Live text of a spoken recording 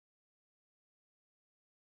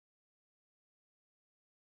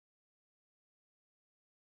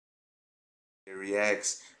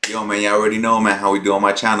Reacts. Yo man, y'all already know man how we do on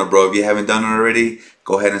my channel, bro. If you haven't done it already,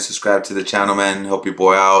 go ahead and subscribe to the channel, man. Help your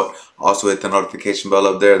boy out. Also hit the notification bell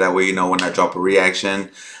up there, that way you know when I drop a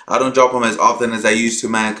reaction. I don't drop them as often as I used to,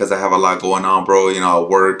 man, because I have a lot going on, bro. You know, I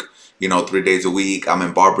work, 3 days a week. I'm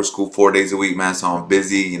in barber school 4 days a week, man, so I'm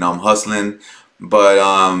busy. I'm hustling. But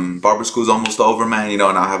barber school's almost over, man, and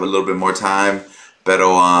I have a little bit more time.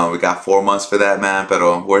 Pero we got 4 months for that, man.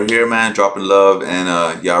 Pero we're here, man, dropping love,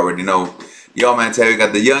 and y'all already know. Yo, man, tell you, we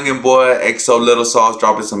got the youngin' boy, XOLILSAUCE,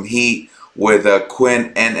 dropping some heat with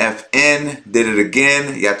QUIN NFN. Did it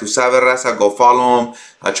again. Ya tu sabes, raza. Go follow him.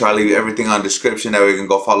 I'll try to leave everything on the description. That way you can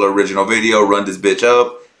go follow the original video, run this bitch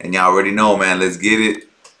up. And y'all already know, man. Let's get it.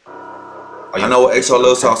 I know what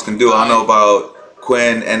XOLILSAUCE can do. I know about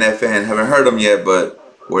QUIN NFN. Haven't heard him yet,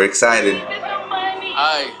 but we're excited.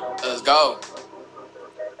 Alright, let's go.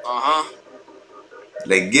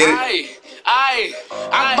 Let's get it.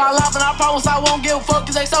 I ball off and I promise I won't give a fuck,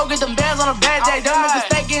 cause they so get them bands on a bad day. Them niggas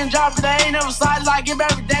stay getting dropped, but they ain't never slide like if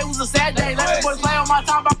every day was a sad day. Let the boys play on my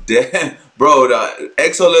top. Damn, bro, the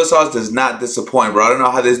XOLILSAUCE does not disappoint, bro. I don't know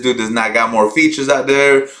how this dude does not got more features out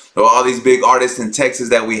there. Or all these big artists in Texas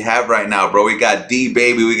that we have right now, bro. We got D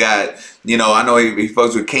Baby, we got, I know he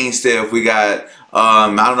fucks with Kane Stiff. We got, I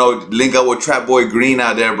don't know, link up with Trap Boy Green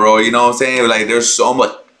out there, bro. You know what I'm saying? Like, there's so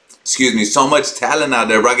much. So much talent out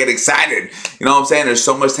there, bro. I get excited. You know what I'm saying? There's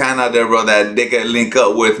so much talent out there, bro, that they can link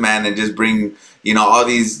up with, man, and just bring, all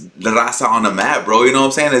these raza on the map, bro. You know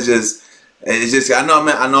what I'm saying? It's just, I know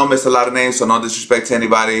I missed a lot of names, so no disrespect to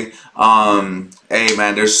anybody. Hey,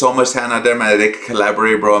 man, there's so much talent out there, man, that they can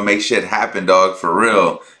collaborate, bro, and make shit happen, dog, for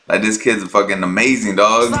real. Like, this kid's fucking amazing,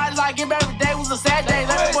 dog. Like if every day was a sad day.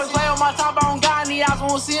 Let the boys play on my top. I don't got any eyes.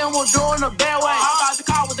 We'll see him, we're doing a bad way. I'm about to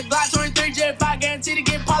call with the Glock 23 Jet 5, guarantee to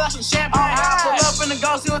get polished and champagne. I pull up in the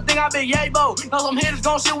ghost, you would think I been yay-bo. Know some hitters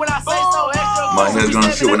gon' shoot when I say so. My hitters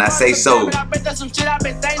gonna shoot when I say so. I bet that's some shit I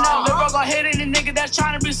bet they know. Lil' bro gon' hit any nigga that's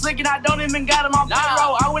trying to be slick, and I don't even got him on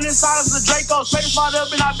payroll. I went inside of the Draco, straight spot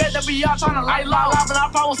up, and I bet that be y'all trying to light low. And I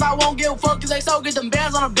promise I won't give a fuck, cause they so get them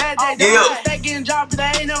bands on a bad day. They getting dropped,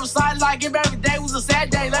 they ain't never slide like if every day was a sad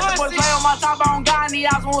day. Let the boys play on my top. I don't got any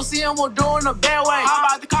eyes. We'll see him, we're doing a bad way. I'm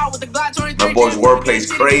about to call with the Glock 23. My boy's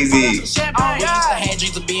wordplay's crazy. We used to have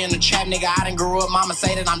dreams of being a trap nigga. I done grew up, mama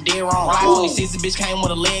say that I'm dead wrong. Like 26, the bitch came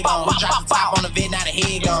with a leg on. We dropped the top on the vid, now the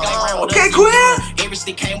head gone. Okay, QUIN. Every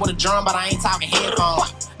stick came with a drum, but I ain't talking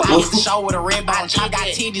headphones. I used to show with a red bone. I got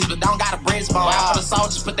titties, but don't got a breastbone. Out for the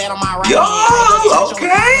soldiers, put that on my right hand.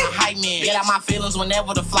 Okay. Get out my feelings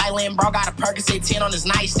whenever the flight land, bro. Got a Percocet 10 on his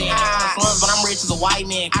nightstand. Slums, but I'm rich as a white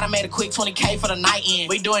man. I done made a quick 20K for the night end.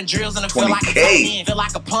 We doing drills in the feel like a tight feel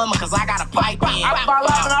like a plumber, cause I got a pipe in.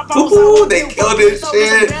 Ooh, they killed this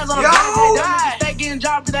shit. Yo. They getting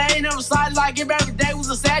dropped, they ain't never slide like if every day was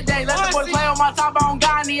a sad day. Let the boys play on my top. I don't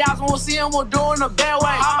got any eyes. We'll see him, we're doing a bad way.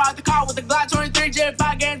 I'm about to call with the Glock 23 Jet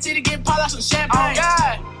 5, guarantee to get polished and champagne.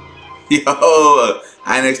 Yo,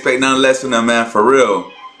 I ain't expect nothing less from them, man, for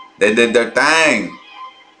real. They did their thing.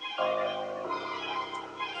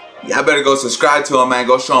 Y'all better go subscribe to him, man.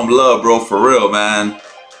 Go show him love, bro, for real, man.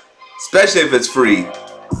 Especially if it's free.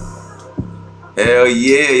 Hell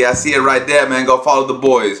yeah, y'all see it right there, man. Go follow the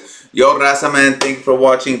boys. Yo, raza, man, thank you for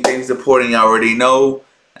watching. Thanks for supporting. You already know.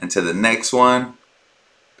 Until the next one,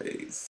 peace.